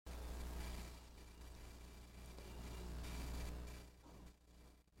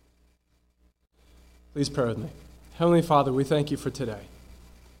Please pray with me. Heavenly Father, we thank you for today.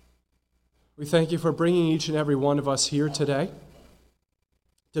 We thank you for bringing each and every one of us here today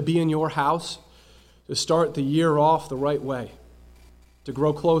to be in your house, to start the year off the right way, to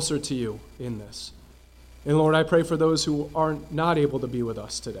grow closer to you in this. And Lord, I pray for those who are not able to be with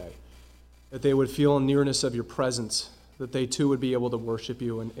us today, that they would feel a nearness of your presence, that they too would be able to worship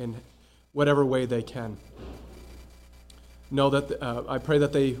you in whatever way they can. I pray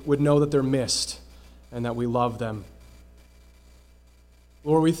that they would know that they're missed and that we love them.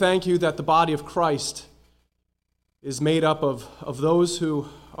 Lord, we thank you that the body of Christ is made up of those who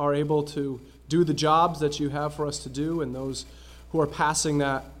are able to do the jobs that you have for us to do and those who are passing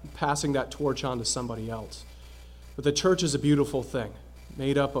that torch on to somebody else. But the church is a beautiful thing,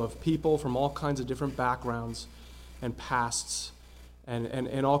 made up of people from all kinds of different backgrounds and pasts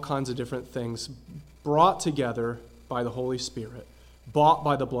and all kinds of different things, brought together by the Holy Spirit, bought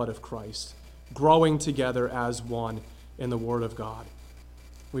by the blood of Christ, growing together as one in the Word of God.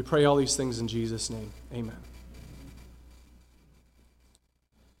 We pray all these things in Jesus' name. Amen.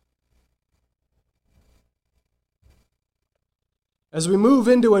 As we move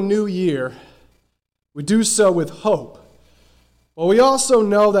into a new year, we do so with hope. But we also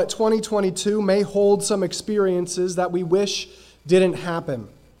know that 2022 may hold some experiences that we wish didn't happen.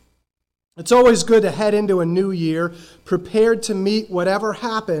 It's always good to head into a new year prepared to meet whatever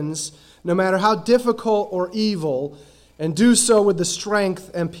happens, no matter how difficult or evil, and do so with the strength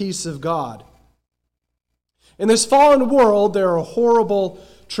and peace of God. In this fallen world, there are horrible,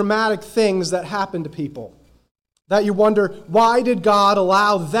 traumatic things that happen to people, that you wonder, why did God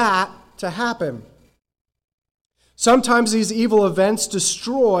allow that to happen? Sometimes these evil events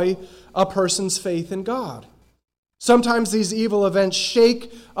destroy a person's faith in God. Sometimes these evil events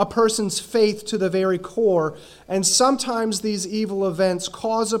shake a person's faith to the very core, and sometimes these evil events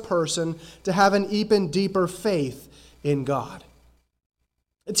cause a person to have an even deeper faith in God.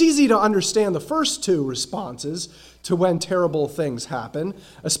 It's easy to understand the first two responses to when terrible things happen,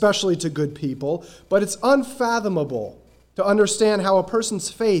 especially to good people, but it's unfathomable to understand how a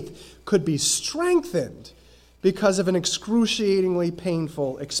person's faith could be strengthened because of an excruciatingly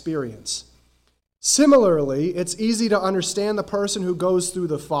painful experience. Similarly, it's easy to understand the person who goes through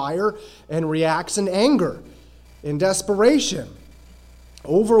the fire and reacts in anger, in desperation,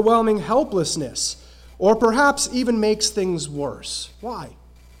 overwhelming helplessness, or perhaps even makes things worse. Why?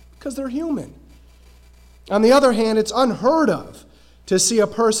 Because they're human. On the other hand, it's unheard of to see a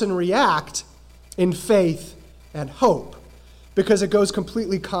person react in faith and hope, because it goes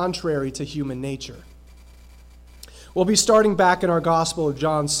completely contrary to human nature. We'll be starting back in our Gospel of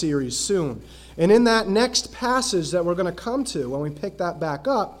John series soon. And in that next passage that we're going to come to, when we pick that back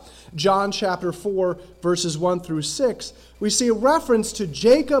up, John chapter 4, verses 1 through 6, we see a reference to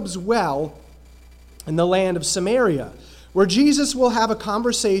Jacob's well in the land of Samaria, where Jesus will have a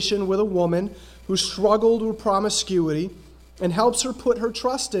conversation with a woman who struggled with promiscuity and helps her put her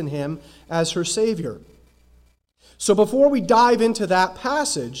trust in him as her Savior. So before we dive into that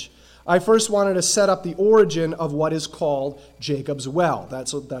passage, I first wanted to set up the origin of what is called Jacob's well.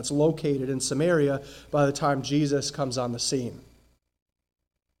 That's located in Samaria by the time Jesus comes on the scene.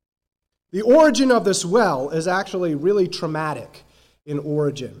 The origin of this well is actually really traumatic in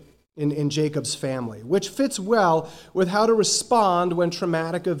origin in Jacob's family, which fits well with how to respond when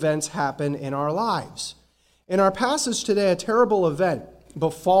traumatic events happen in our lives. In our passage today, a terrible event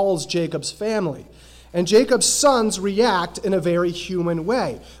befalls Jacob's family. And Jacob's sons react in a very human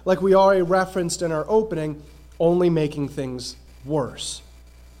way, like we already referenced in our opening, only making things worse.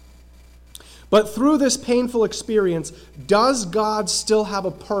 But through this painful experience, does God still have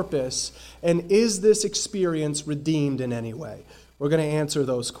a purpose, and is this experience redeemed in any way? We're going to answer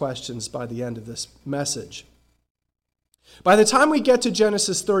those questions by the end of this message. By the time we get to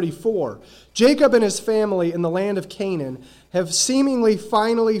Genesis 34, Jacob and his family in the land of Canaan have seemingly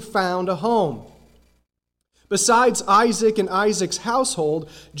finally found a home. Besides Isaac and Isaac's household,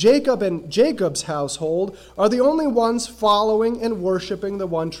 Jacob and Jacob's household are the only ones following and worshiping the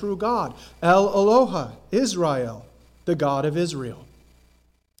one true God, El Eloha, Israel, the God of Israel.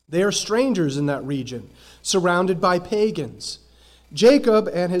 They are strangers in that region, surrounded by pagans. Jacob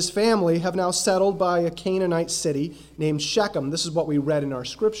and his family have now settled by a Canaanite city named Shechem. This is what we read in our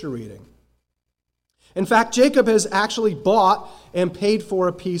scripture reading. In fact, Jacob has actually bought and paid for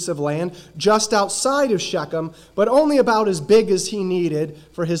a piece of land just outside of Shechem, but only about as big as he needed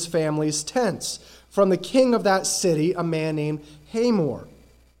for his family's tents, from the king of that city, a man named Hamor.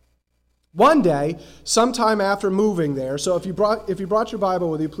 One day, sometime after moving there, so if you brought your Bible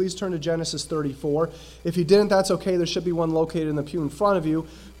with you, please turn to Genesis 34. If you didn't, that's okay. There should be one located in the pew in front of you.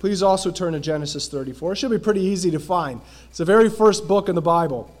 Please also turn to Genesis 34. It should be pretty easy to find. It's the very first book in the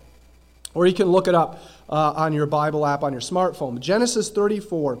Bible. Or you can look it up on your Bible app on your smartphone. Genesis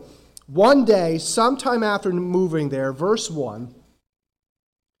 34. One day, sometime after moving there, verse 1.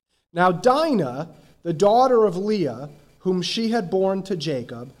 Now Dinah, the daughter of Leah, whom she had borne to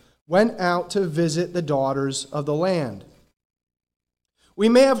Jacob, went out to visit the daughters of the land. We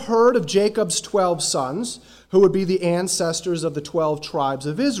may have heard of Jacob's 12 sons, who would be the ancestors of the 12 tribes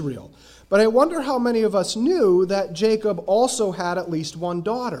of Israel. But I wonder how many of us knew that Jacob also had at least one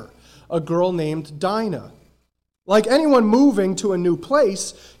daughter, a girl named Dinah. Like anyone moving to a new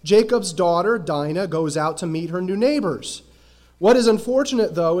place, Jacob's daughter, Dinah, goes out to meet her new neighbors. What is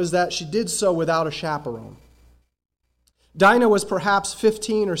unfortunate, though, is that she did so without a chaperone. Dinah was perhaps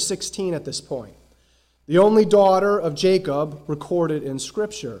 15 or 16 at this point, the only daughter of Jacob recorded in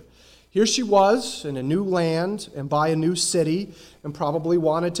Scripture. Here she was in a new land and by a new city, and probably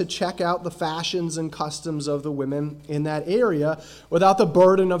wanted to check out the fashions and customs of the women in that area without the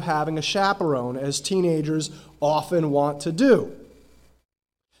burden of having a chaperone, as teenagers often want to do.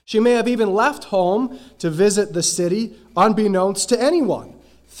 She may have even left home to visit the city unbeknownst to anyone,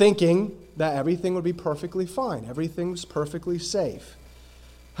 thinking that everything would be perfectly fine. Everything's perfectly safe.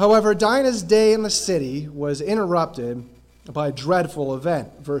 However, Dinah's day in the city was interrupted by a dreadful event.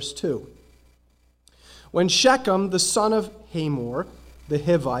 Verse 2. When Shechem, the son of Hamor, the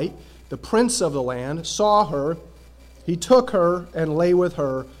Hivite, the prince of the land, saw her, he took her and lay with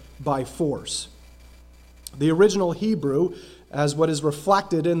her by force. The original Hebrew, as what is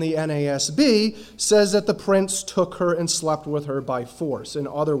reflected in the NASB, says that the prince took her and slept with her by force. In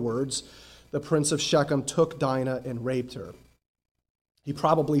other words, the prince of Shechem took Dinah and raped her. He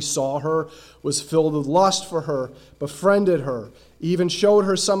probably saw her, was filled with lust for her, befriended her, even showed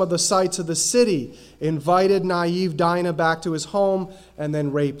her some of the sights of the city, invited naive Dinah back to his home, and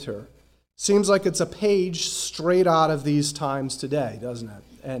then raped her. Seems like it's a page straight out of these times today, doesn't it?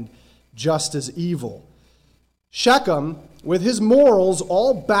 And just as evil. Shechem, with his morals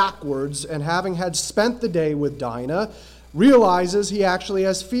all backwards and having had spent the day with Dinah, realizes he actually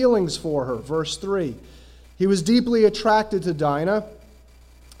has feelings for her. Verse 3. He was deeply attracted to Dinah,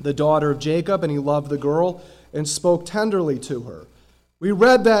 the daughter of Jacob, and he loved the girl and spoke tenderly to her. We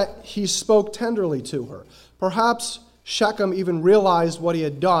read that he spoke tenderly to her. Perhaps Shechem even realized what he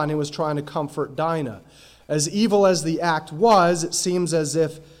had done and was trying to comfort Dinah. As evil as the act was, it seems as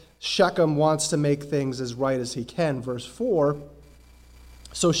if Shechem wants to make things as right as he can. Verse 4.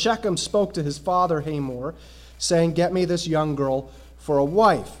 So Shechem spoke to his father Hamor, saying, "Get me this young girl for a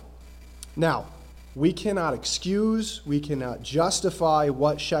wife." Now, we cannot excuse, we cannot justify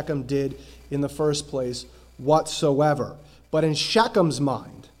what Shechem did in the first place whatsoever. But in Shechem's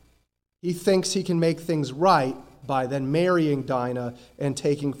mind, he thinks he can make things right by then marrying Dinah and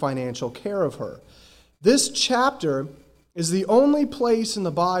taking financial care of her. This chapter is the only place in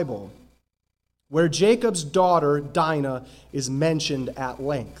the Bible where Jacob's daughter, Dinah, is mentioned at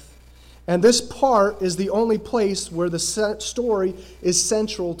length. And this part is the only place where the story is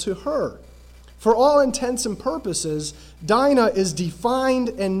central to her. For all intents and purposes, Dinah is defined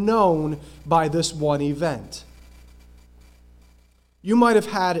and known by this one event. You might have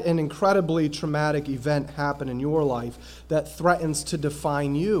had an incredibly traumatic event happen in your life that threatens to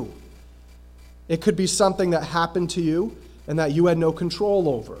define you. It could be something that happened to you and that you had no control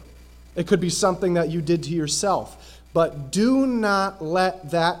over. It could be something that you did to yourself. But do not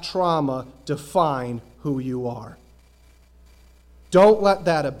let that trauma define who you are. Don't let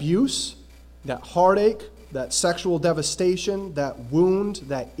that abuse, that heartache, that sexual devastation, that wound,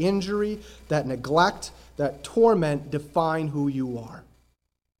 that injury, that neglect, that torment define who you are.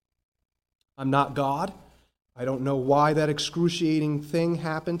 I'm not God. I don't know why that excruciating thing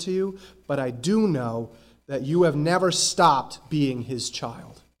happened to you, but I do know that you have never stopped being his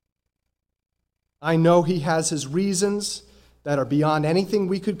child. I know he has his reasons that are beyond anything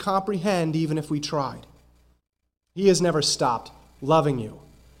we could comprehend, even if we tried. He has never stopped loving you.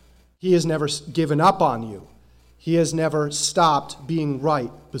 He has never given up on you. He has never stopped being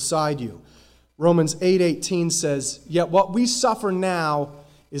right beside you. Romans 8:18 says, "Yet what we suffer now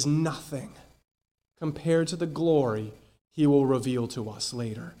is nothing compared to the glory he will reveal to us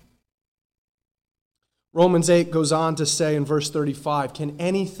later." Romans 8 goes on to say in verse 35, "Can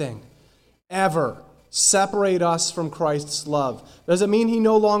anything ever separate us from Christ's love?" Does it mean he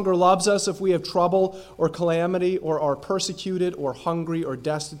no longer loves us if we have trouble or calamity or are persecuted or hungry or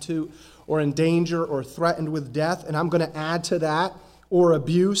destitute or in danger or threatened with death? And I'm going to add to that, or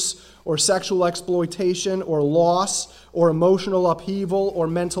abuse or sexual exploitation or loss or emotional upheaval or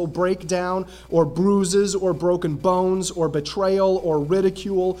mental breakdown or bruises or broken bones or betrayal or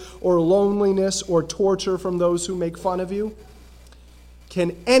ridicule or loneliness or torture from those who make fun of you?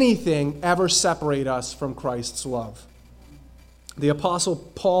 Can anything ever separate us from Christ's love? The Apostle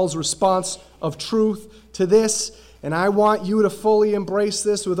Paul's response of truth to this, and I want you to fully embrace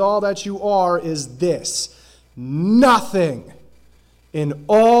this with all that you are, is this: nothing in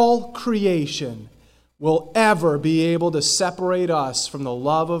all creation will ever be able to separate us from the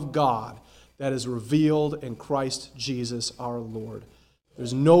love of God that is revealed in Christ Jesus our Lord.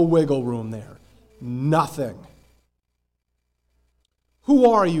 There's no wiggle room there. Nothing. Who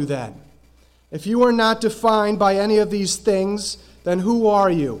are you then? If you are not defined by any of these things, then who are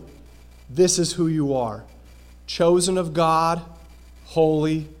you? This is who you are: chosen of God,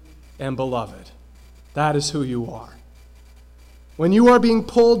 holy, and beloved. That is who you are. When you are being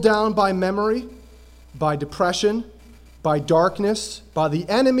pulled down by memory, by depression, by darkness, by the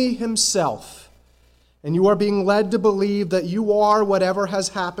enemy himself, and you are being led to believe that you are whatever has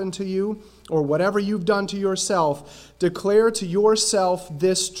happened to you or whatever you've done to yourself, declare to yourself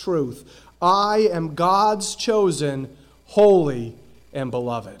this truth: I am God's chosen, holy, and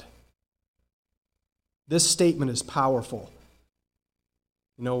beloved. This statement is powerful.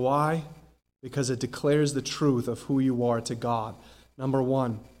 You know why? Because it declares the truth of who you are to God. Number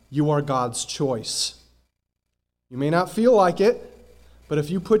one, you are God's choice. You may not feel like it, but if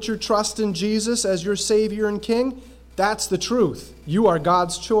you put your trust in Jesus as your Savior and King, that's the truth. You are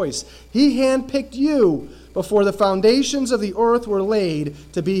God's choice. He handpicked you before the foundations of the earth were laid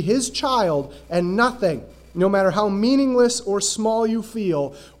to be His child, and nothing, no matter how meaningless or small you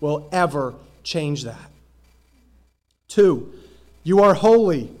feel, will ever change that. 2, you are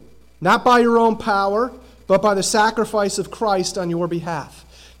holy, not by your own power, but by the sacrifice of Christ on your behalf.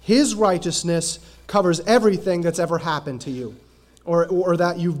 His righteousness covers everything that's ever happened to you or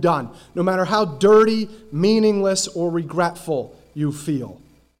that you've done, no matter how dirty, meaningless, or regretful you feel.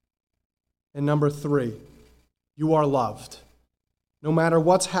 And number 3, you are loved. No matter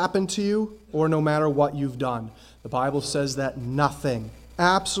what's happened to you or no matter what you've done. The Bible says that nothing,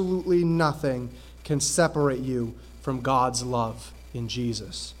 absolutely nothing, can separate you from God's love in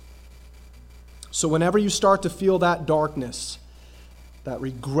Jesus. So whenever you start to feel that darkness, that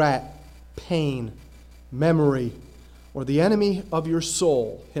regret, pain, memory, or the enemy of your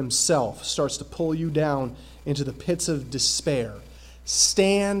soul himself starts to pull you down into the pits of despair,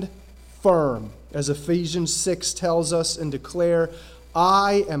 stand firm, as Ephesians 6 tells us, and declare,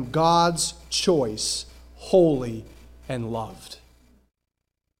 I am God's choice, holy and loved.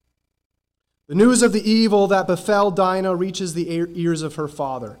 The news of the evil that befell Dinah reaches the ears of her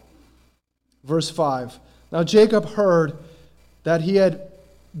father. Verse 5, now Jacob heard that he had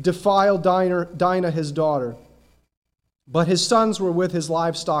defiled Dinah his daughter, but his sons were with his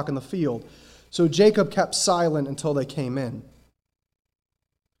livestock in the field. So Jacob kept silent until they came in.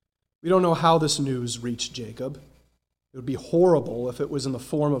 We don't know how this news reached Jacob. It would be horrible if it was in the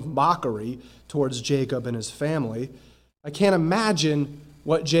form of mockery towards Jacob and his family. I can't imagine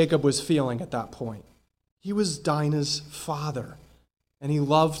what Jacob was feeling at that point. He was Dinah's father, and he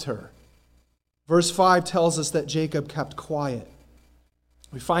loved her. Verse 5 tells us that Jacob kept quiet.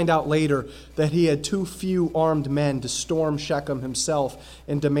 We find out later that he had too few armed men to storm Shechem himself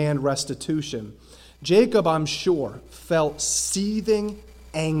and demand restitution. Jacob, I'm sure, felt seething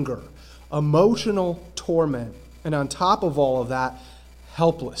anger, emotional torment, and on top of all of that,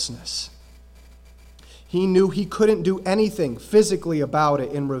 helplessness. He knew he couldn't do anything physically about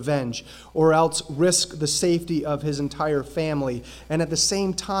it in revenge, or else risk the safety of his entire family. And at the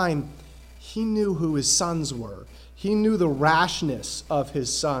same time, he knew who his sons were. He knew the rashness of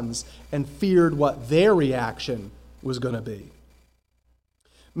his sons and feared what their reaction was going to be.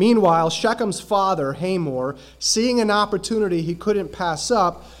 Meanwhile, Shechem's father, Hamor, seeing an opportunity he couldn't pass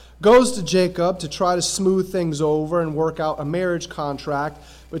up, goes to Jacob to try to smooth things over and work out a marriage contract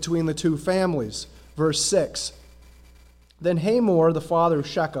between the two families. Verse 6, then Hamor, the father of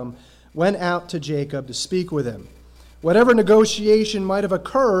Shechem, went out to Jacob to speak with him. Whatever negotiation might have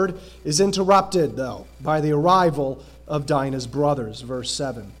occurred is interrupted, though, by the arrival of Dinah's brothers. Verse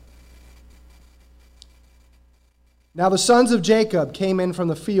 7. Now the sons of Jacob came in from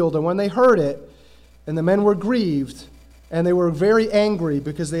the field, and when they heard it, and the men were grieved, and they were very angry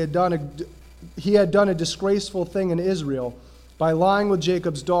because he had done a disgraceful thing in Israel by lying with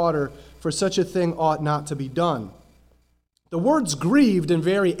Jacob's daughter, for such a thing ought not to be done. The words grieved and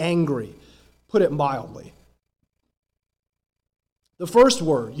very angry, put it mildly. The first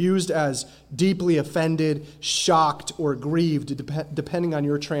word, used as deeply offended, shocked, or grieved, depending on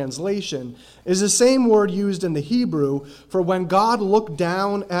your translation, is the same word used in the Hebrew for when God looked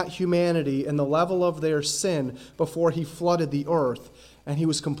down at humanity and the level of their sin before he flooded the earth, and he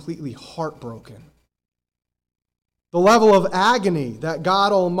was completely heartbroken. The level of agony that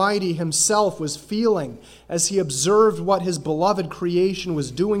God Almighty himself was feeling as he observed what his beloved creation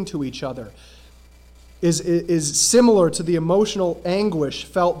was doing to each other is similar to the emotional anguish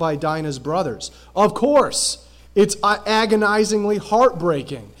felt by Dinah's brothers. Of course, it's agonizingly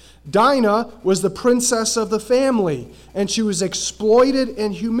heartbreaking. Dinah was the princess of the family, and she was exploited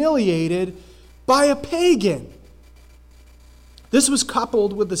and humiliated by a pagan. This was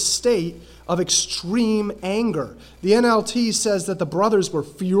coupled with a state of extreme anger. The NLT says that the brothers were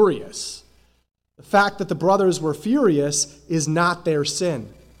furious. The fact that the brothers were furious is not their sin.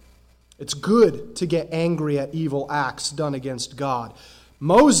 It's good to get angry at evil acts done against God.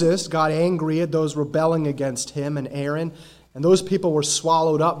 Moses got angry at those rebelling against him and Aaron, and those people were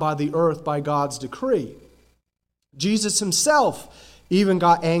swallowed up by the earth by God's decree. Jesus himself even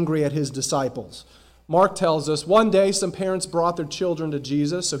got angry at his disciples. Mark tells us one day some parents brought their children to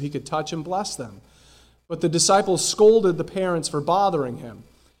Jesus so he could touch and bless them. But the disciples scolded the parents for bothering him.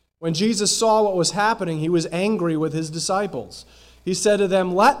 When Jesus saw what was happening, he was angry with his disciples. He said to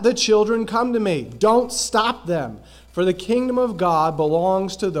them, "Let the children come to me. Don't stop them, for the kingdom of God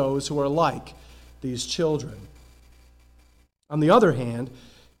belongs to those who are like these children." On the other hand,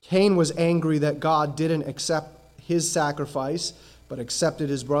 Cain was angry that God didn't accept his sacrifice, but accepted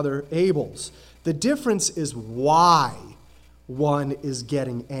his brother Abel's. The difference is why one is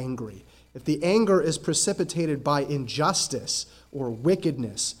getting angry. If the anger is precipitated by injustice or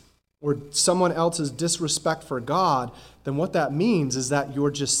wickedness or someone else's disrespect for God, then what that means is that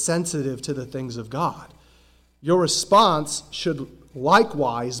you're just sensitive to the things of God. Your response should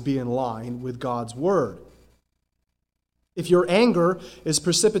likewise be in line with God's word. If your anger is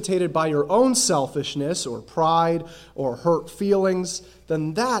precipitated by your own selfishness or pride or hurt feelings,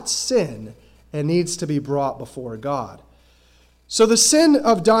 then that's sin and needs to be brought before God. So the sin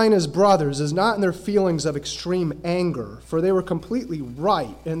of Dinah's brothers is not in their feelings of extreme anger, for they were completely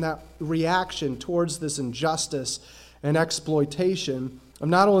right in that reaction towards this injustice and exploitation of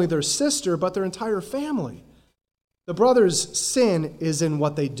not only their sister, but their entire family. The brothers' sin is in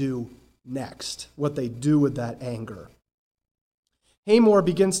what they do next, what they do with that anger. Hamor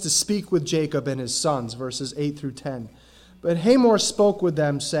begins to speak with Jacob and his sons, verses 8 through 10. But Hamor spoke with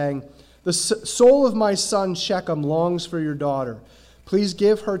them, saying, "The soul of my son Shechem longs for your daughter. Please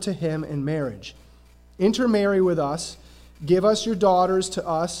give her to him in marriage. Intermarry with us, give us your daughters to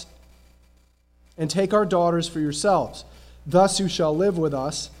us, and take our daughters for yourselves. Thus you shall live with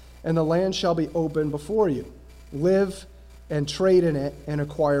us, and the land shall be open before you. Live and trade in it and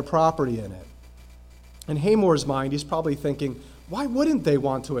acquire property in it." In Hamor's mind, he's probably thinking, why wouldn't they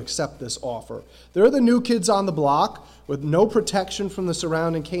want to accept this offer? They're the new kids on the block with no protection from the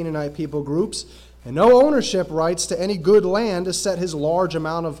surrounding Canaanite people groups and no ownership rights to any good land to set his large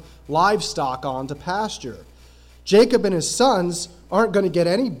amount of livestock on to pasture. Jacob and his sons aren't going to get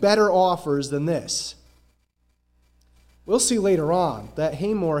any better offers than this. We'll see later on that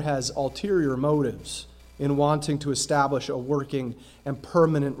Hamor has ulterior motives in wanting to establish a working and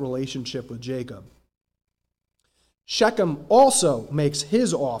permanent relationship with Jacob. Shechem also makes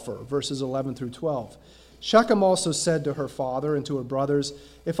his offer, verses 11 through 12. Shechem also said to her father and to her brothers,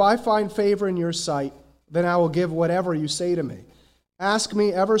 "If I find favor in your sight, then I will give whatever you say to me. Ask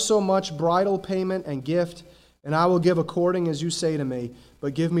me ever so much bridal payment and gift, and I will give according as you say to me,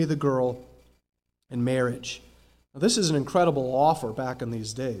 but give me the girl in marriage." Now, this is an incredible offer back in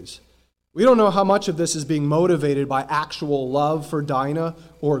these days. We don't know how much of this is being motivated by actual love for Dinah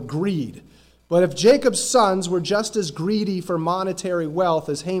or greed. But if Jacob's sons were just as greedy for monetary wealth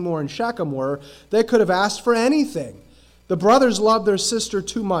as Hamor and Shechem were, they could have asked for anything. The brothers loved their sister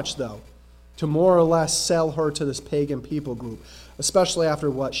too much, though, to more or less sell her to this pagan people group, especially after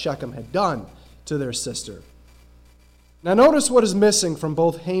what Shechem had done to their sister. Now notice what is missing from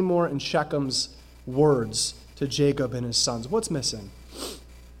both Hamor and Shechem's words to Jacob and his sons. What's missing?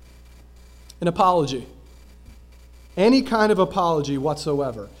 An apology. Any kind of apology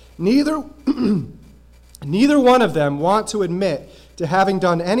whatsoever. Neither one of them want to admit to having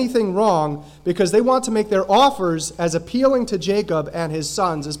done anything wrong because they want to make their offers as appealing to Jacob and his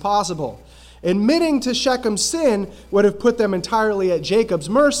sons as possible. Admitting to Shechem's sin would have put them entirely at Jacob's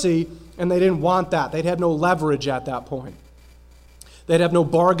mercy, and they didn't want that. They'd have no leverage at that point. They'd have no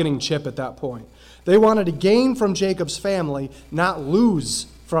bargaining chip at that point. They wanted to gain from Jacob's family, not lose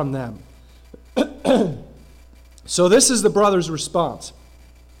from them. So this is the brothers' response.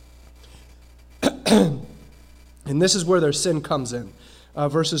 And this is where their sin comes in.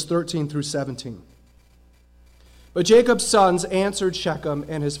 Verses 13 through 17. But Jacob's sons answered Shechem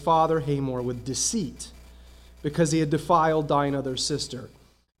and his father Hamor with deceit, because he had defiled Dinah their sister.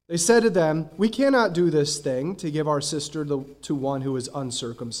 They said to them, "We cannot do this thing to give our sister to one who is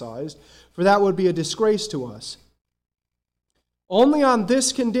uncircumcised, for that would be a disgrace to us. Only on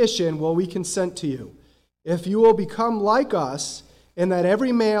this condition will we consent to you. If you will become like us, in that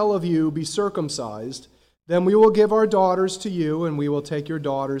every male of you be circumcised, then we will give our daughters to you, and we will take your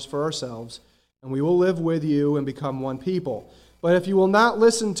daughters for ourselves, and we will live with you and become one people. But if you will not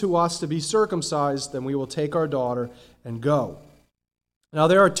listen to us to be circumcised, then we will take our daughter and go." Now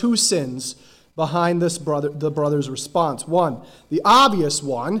there are two sins behind the brother's response. One, the obvious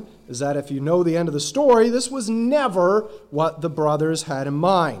one, is that if you know the end of the story, this was never what the brothers had in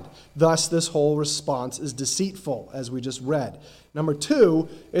mind. Thus, this whole response is deceitful, as we just read. Number two,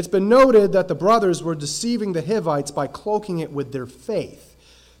 it's been noted that the brothers were deceiving the Hivites by cloaking it with their faith.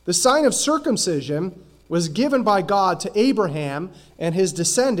 The sign of circumcision was given by God to Abraham and his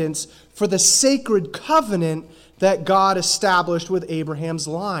descendants for the sacred covenant that God established with Abraham's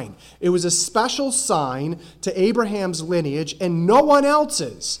line. It was a special sign to Abraham's lineage and no one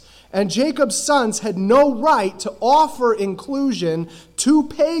else's. And Jacob's sons had no right to offer inclusion to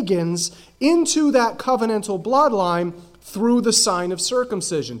pagans into that covenantal bloodline through the sign of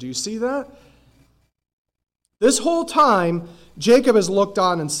circumcision. Do you see that? This whole time, Jacob has looked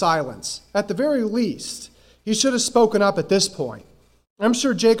on in silence. At the very least, he should have spoken up at this point. I'm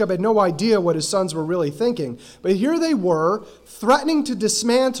sure Jacob had no idea what his sons were really thinking, but here they were, threatening to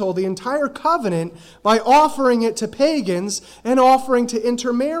dismantle the entire covenant by offering it to pagans and offering to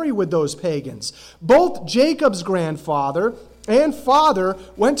intermarry with those pagans. Both Jacob's grandfather and father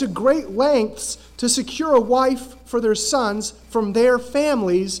went to great lengths to secure a wife for their sons from their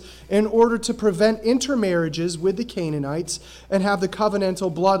families in order to prevent intermarriages with the Canaanites and have the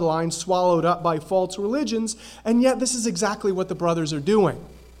covenantal bloodline swallowed up by false religions, and yet this is exactly what the brothers are doing.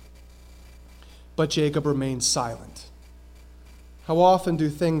 But Jacob remains silent. How often do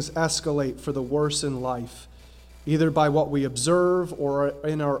things escalate for the worse in life, either by what we observe or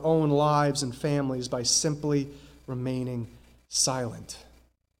in our own lives and families by simply remaining silent?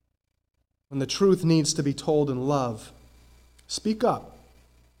 When the truth needs to be told in love, speak up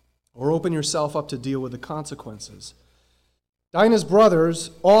or open yourself up to deal with the consequences. Dinah's brothers'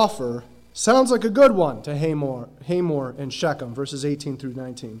 offer sounds like a good one to Hamor and Shechem, verses 18 through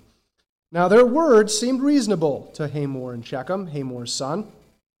 19. Now their words seemed reasonable to Hamor and Shechem, Hamor's son.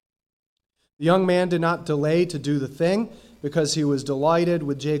 The young man did not delay to do the thing because he was delighted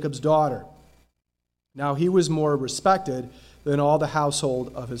with Jacob's daughter. Now he was more respected than all the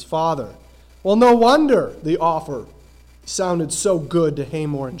household of his father. Well, no wonder the offer sounded so good to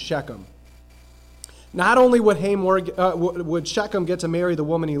Hamor and Shechem. Not only would Shechem get to marry the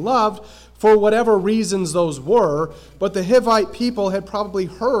woman he loved, for whatever reasons those were, but the Hivite people had probably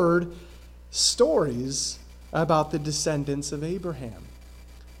heard stories about the descendants of Abraham.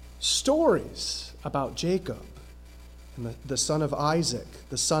 Stories about Jacob and the son of Isaac,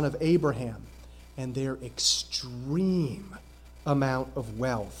 the son of Abraham, and their extreme amount of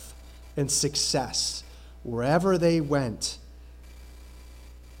wealth and success wherever they went.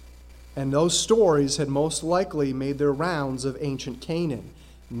 And those stories had most likely made their rounds of ancient Canaan.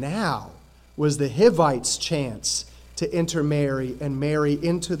 Now was the Hivites' chance to intermarry and marry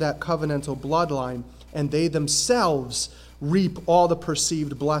into that covenantal bloodline, and they themselves reap all the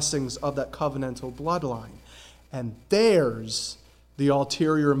perceived blessings of that covenantal bloodline. And there's the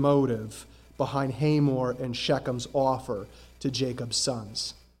ulterior motive behind Hamor and Shechem's offer to Jacob's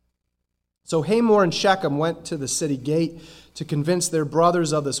sons. So Hamor and Shechem went to the city gate to convince their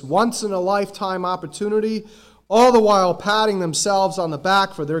brothers of this once-in-a-lifetime opportunity, all the while patting themselves on the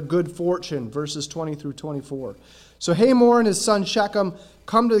back for their good fortune, verses 20 through 24. So Hamor and his son Shechem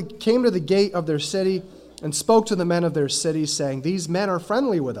came to the gate of their city and spoke to the men of their city, saying, "These men are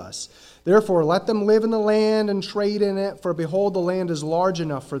friendly with us. Therefore let them live in the land and trade in it, for behold, the land is large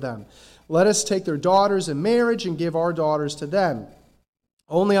enough for them. Let us take their daughters in marriage and give our daughters to them.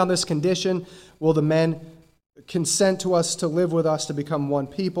 Only on this condition will the men consent to us to live with us to become one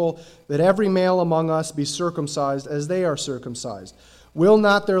people, that every male among us be circumcised as they are circumcised. Will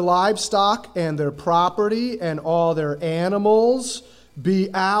not their livestock and their property and all their animals be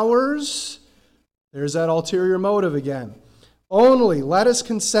ours?" There's that ulterior motive again. "Only let us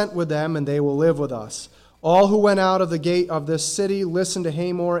consent with them, and they will live with us." All who went out of the gate of this city listened to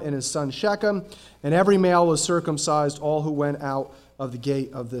Hamor and his son Shechem, and every male was circumcised, all who went out of the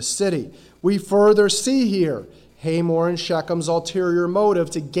gate of this city. We further see here Hamor and Shechem's ulterior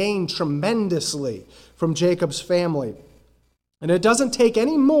motive to gain tremendously from Jacob's family. And it doesn't take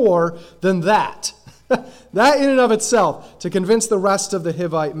any more than that. That in and of itself to convince the rest of the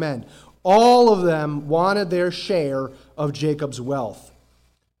Hivite men. All of them wanted their share of Jacob's wealth.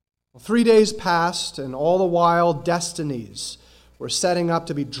 Well, 3 days passed, and all the while destinies were setting up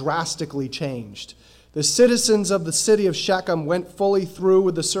to be drastically changed. The citizens of the city of Shechem went fully through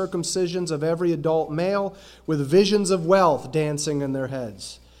with the circumcisions of every adult male, with visions of wealth dancing in their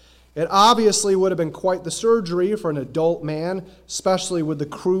heads. It obviously would have been quite the surgery for an adult man, especially with the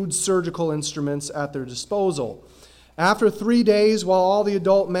crude surgical instruments at their disposal. After 3 days, while all the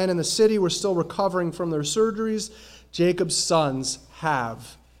adult men in the city were still recovering from their surgeries, Jacob's sons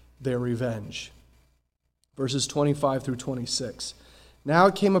have their revenge. Verses 25 through 26. Now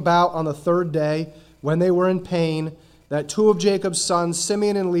it came about on the third day, when they were in pain, that two of Jacob's sons,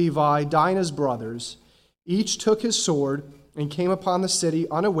 Simeon and Levi, Dinah's brothers, each took his sword and came upon the city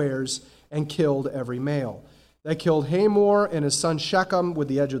unawares and killed every male. They killed Hamor and his son Shechem with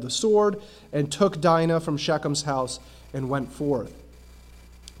the edge of the sword and took Dinah from Shechem's house and went forth.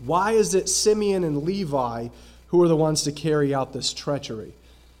 Why is it Simeon and Levi who are the ones to carry out this treachery?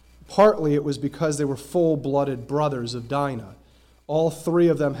 Partly it was because they were full-blooded brothers of Dinah, all three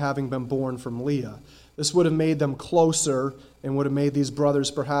of them having been born from Leah. This would have made them closer and would have made these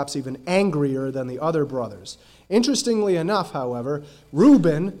brothers perhaps even angrier than the other brothers. Interestingly enough, however,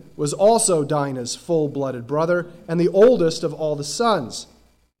 Reuben was also Dinah's full-blooded brother and the oldest of all the sons.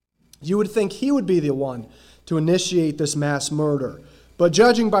 You would think he would be the one to initiate this mass murder. But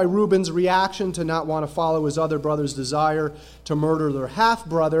judging by Reuben's reaction to not want to follow his other brother's desire to murder their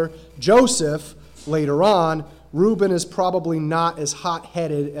half-brother, Joseph, later on, Reuben is probably not as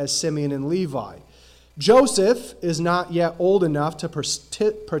hot-headed as Simeon and Levi. Joseph is not yet old enough to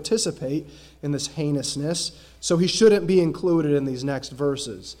participate in this heinousness, so he shouldn't be included in these next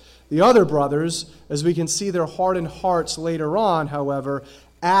verses. The other brothers, as we can see their hardened hearts later on, however,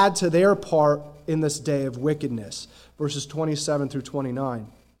 add to their part in this day of wickedness. Verses 27 through 29.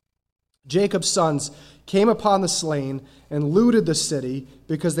 Jacob's sons came upon the slain and looted the city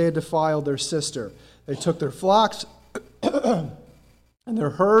because they had defiled their sister. They took their flocks and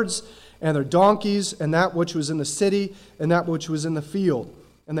their herds and their donkeys and that which was in the city and that which was in the field.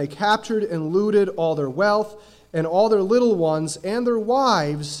 And they captured and looted all their wealth and all their little ones and their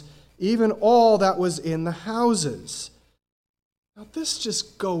wives, even all that was in the houses. Now this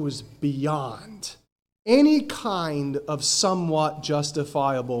just goes beyond any kind of somewhat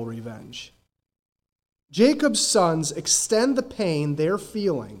justifiable revenge. Jacob's sons extend the pain they're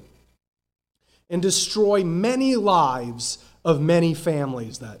feeling and destroy many lives of many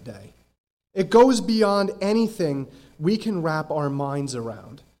families that day. It goes beyond anything we can wrap our minds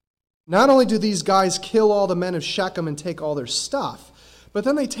around. Not only do these guys kill all the men of Shechem and take all their stuff, but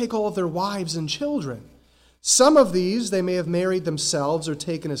then they take all of their wives and children. Some of these they may have married themselves or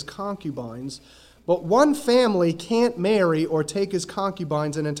taken as concubines, but one family can't marry or take as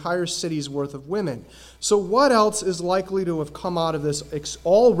concubines an entire city's worth of women. So what else is likely to have come out of this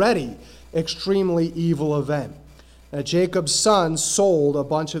already extremely evil event? That Jacob's sons sold a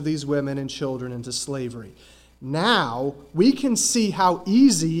bunch of these women and children into slavery. Now we can see how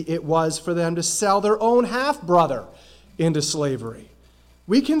easy it was for them to sell their own half-brother into slavery.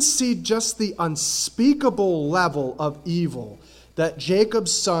 We can see just the unspeakable level of evil that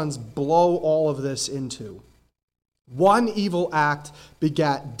Jacob's sons blow all of this into. One evil act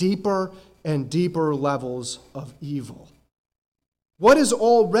begat deeper and deeper levels of evil. What is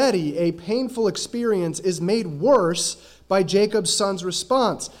already a painful experience is made worse by Jacob's son's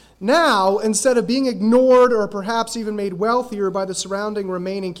response. Now, instead of being ignored or perhaps even made wealthier by the surrounding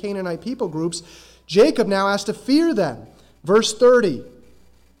remaining Canaanite people groups, Jacob now has to fear them. Verse 30.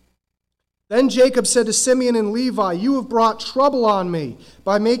 Then Jacob said to Simeon and Levi, "You have brought trouble on me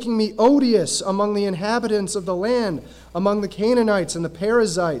by making me odious among the inhabitants of the land, among the Canaanites and the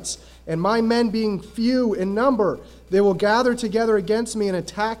Perizzites, and my men being few in number, they will gather together against me and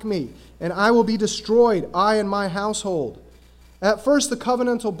attack me, and I will be destroyed, I and my household." At first, the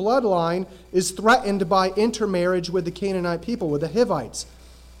covenantal bloodline is threatened by intermarriage with the Canaanite people, with the Hivites.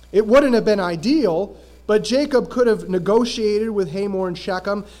 It wouldn't have been ideal, but Jacob could have negotiated with Hamor and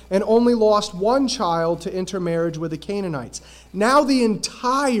Shechem and only lost one child to intermarriage with the Canaanites. Now the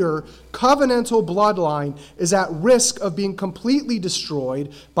entire covenantal bloodline is at risk of being completely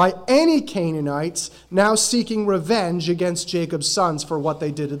destroyed by any Canaanites now seeking revenge against Jacob's sons for what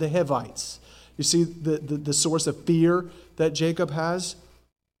they did to the Hivites. You see the source of fear that Jacob has?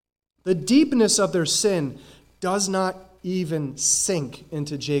 The deepness of their sin does not even sink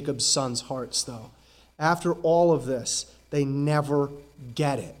into Jacob's sons' hearts, though. After all of this, they never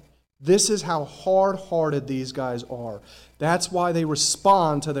get it. This is how hard-hearted these guys are. That's why they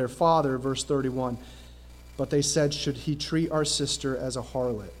respond to their father, verse 31. But they said, should he treat our sister as a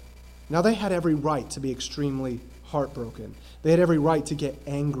harlot? Now they had every right to be extremely heartbroken. They had every right to get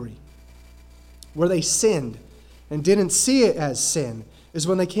angry. Where they sinned and didn't see it as sin is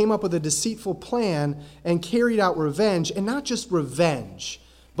when they came up with a deceitful plan and carried out revenge, and not just revenge,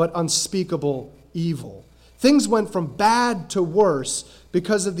 but unspeakable evil. Things went from bad to worse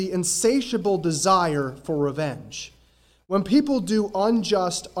because of the insatiable desire for revenge. When people do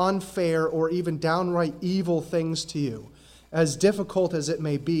unjust, unfair, or even downright evil things to you, as difficult as it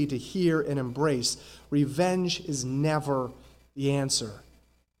may be to hear and embrace, revenge is never the answer.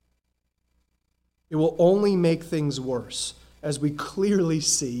 It will only make things worse, as we clearly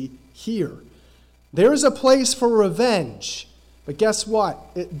see here. There is a place for revenge, but guess what?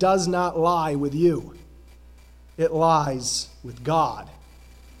 It does not lie with you. It lies with God.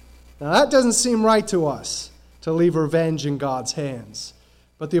 Now that doesn't seem right to us, to leave revenge in God's hands.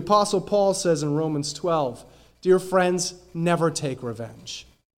 But the Apostle Paul says in Romans 12, dear friends, never take revenge.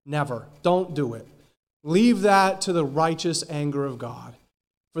 Never. Don't do it. Leave that to the righteous anger of God.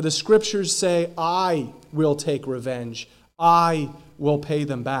 For the Scriptures say, I will take revenge. I will pay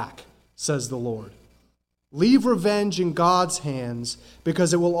them back, says the Lord. Leave revenge in God's hands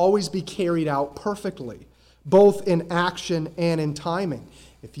because it will always be carried out perfectly, both in action and in timing.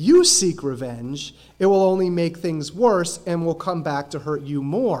 If you seek revenge, it will only make things worse and will come back to hurt you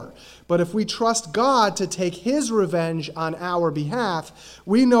more. But if we trust God to take His revenge on our behalf,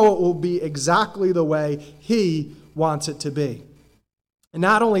 we know it will be exactly the way He wants it to be. And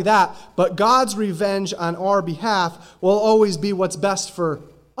not only that, but God's revenge on our behalf will always be what's best for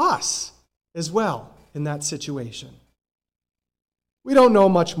us as well in that situation. We don't know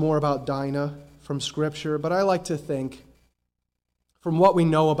much more about Dinah from Scripture, but I like to think, from what we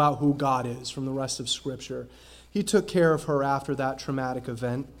know about who God is from the rest of Scripture, He took care of her after that traumatic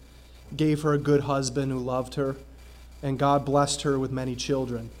event, gave her a good husband who loved her, and God blessed her with many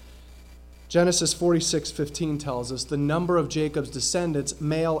children. Genesis 46:15 tells us the number of Jacob's descendants,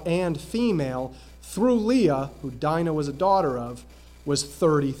 male and female, through Leah, who Dinah was a daughter of, was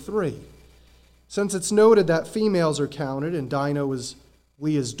 33. Since it's noted that females are counted and Dinah was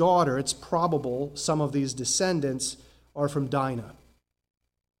Leah's daughter, it's probable some of these descendants are from Dinah.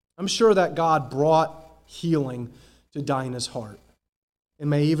 I'm sure that God brought healing to Dinah's heart and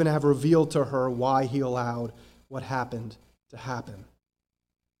may even have revealed to her why He allowed what happened to happen.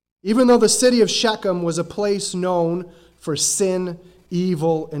 Even though the city of Shechem was a place known for sin,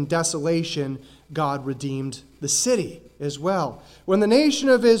 evil, and desolation, God redeemed the city as well. When the nation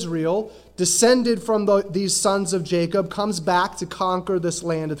of Israel, descended from these sons of Jacob, comes back to conquer this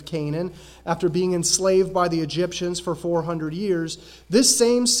land of Canaan after being enslaved by the Egyptians for 400 years, this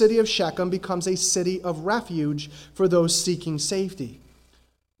same city of Shechem becomes a city of refuge for those seeking safety.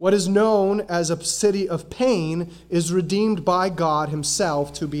 What is known as a city of pain is redeemed by God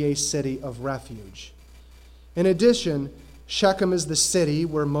Himself to be a city of refuge. In addition, Shechem is the city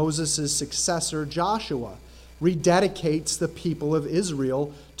where Moses' successor, Joshua, rededicates the people of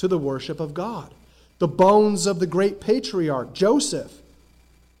Israel to the worship of God. The bones of the great patriarch, Joseph,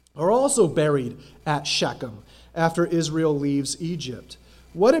 are also buried at Shechem after Israel leaves Egypt.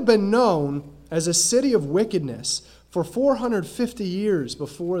 What had been known as a city of wickedness for 450 years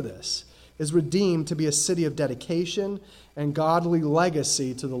before this is redeemed to be a city of dedication and godly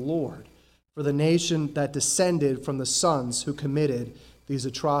legacy to the Lord for the nation that descended from the sons who committed these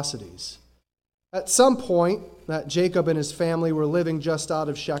atrocities. At some point that Jacob and his family were living just out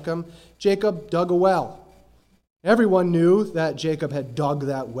of Shechem, Jacob dug a well. Everyone knew that Jacob had dug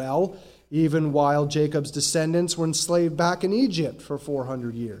that well, even while Jacob's descendants were enslaved back in Egypt for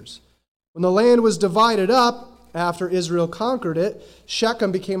 400 years. When the land was divided up, after Israel conquered it,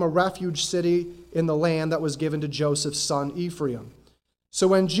 Shechem became a refuge city in the land that was given to Joseph's son Ephraim. So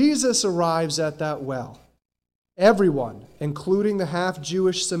when Jesus arrives at that well, everyone, including the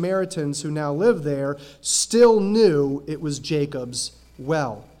half-Jewish Samaritans who now live there, still knew it was Jacob's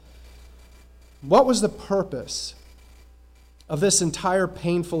well. What was the purpose of this entire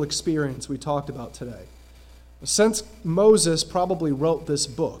painful experience we talked about today? Since Moses probably wrote this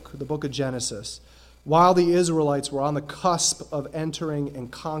book, the book of Genesis, while the Israelites were on the cusp of entering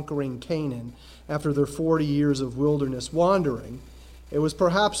and conquering Canaan after their 40 years of wilderness wandering, it was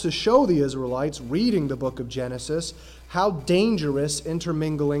perhaps to show the Israelites, reading the book of Genesis, how dangerous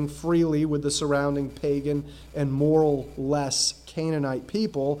intermingling freely with the surrounding pagan and moral-less Canaanite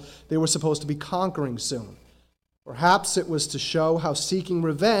people they were supposed to be conquering soon. Perhaps it was to show how seeking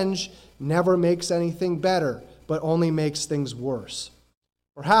revenge never makes anything better, but only makes things worse.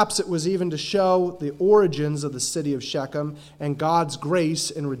 Perhaps it was even to show the origins of the city of Shechem and God's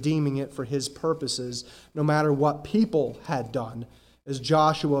grace in redeeming it for his purposes, no matter what people had done, as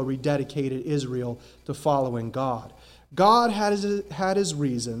Joshua rededicated Israel to following God. God had his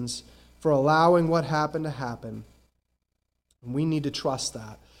reasons for allowing what happened to happen, and we need to trust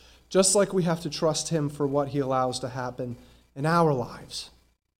that, just like we have to trust him for what he allows to happen in our lives.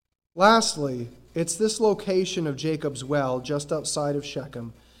 Lastly, it's this location of Jacob's well just outside of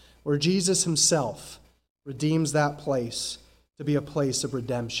Shechem where Jesus himself redeems that place to be a place of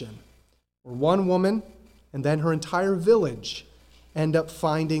redemption, where one woman and then her entire village end up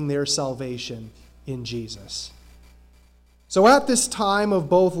finding their salvation in Jesus. So at this time of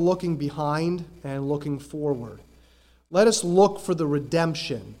both looking behind and looking forward, let us look for the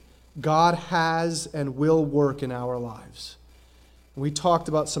redemption God has and will work in our lives. We talked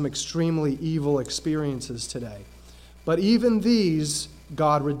about some extremely evil experiences today, but even these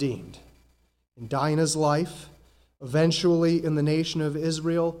God redeemed. In Dinah's life, eventually in the nation of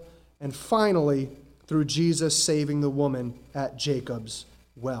Israel, and finally through Jesus saving the woman at Jacob's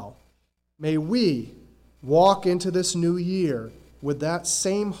well. May we walk into this new year with that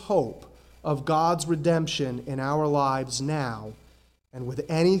same hope of God's redemption in our lives now, and with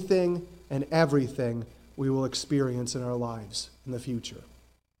anything and everything we will experience in our lives in the future.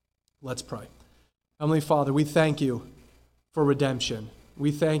 Let's pray. Heavenly Father, we thank you for redemption.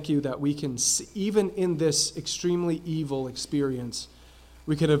 We thank you that we can see, even in this extremely evil experience,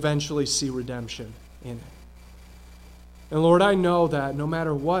 we can eventually see redemption in it. And Lord, I know that no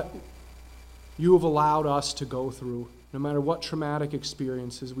matter what you have allowed us to go through, no matter what traumatic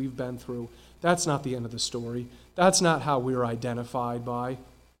experiences we've been through, that's not the end of the story. That's not how we're identified by.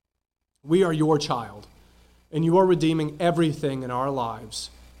 We are your child, and you are redeeming everything in our lives,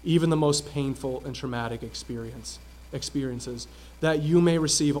 even the most painful and traumatic experiences, that you may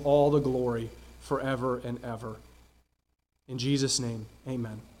receive all the glory forever and ever. In Jesus' name,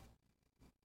 amen.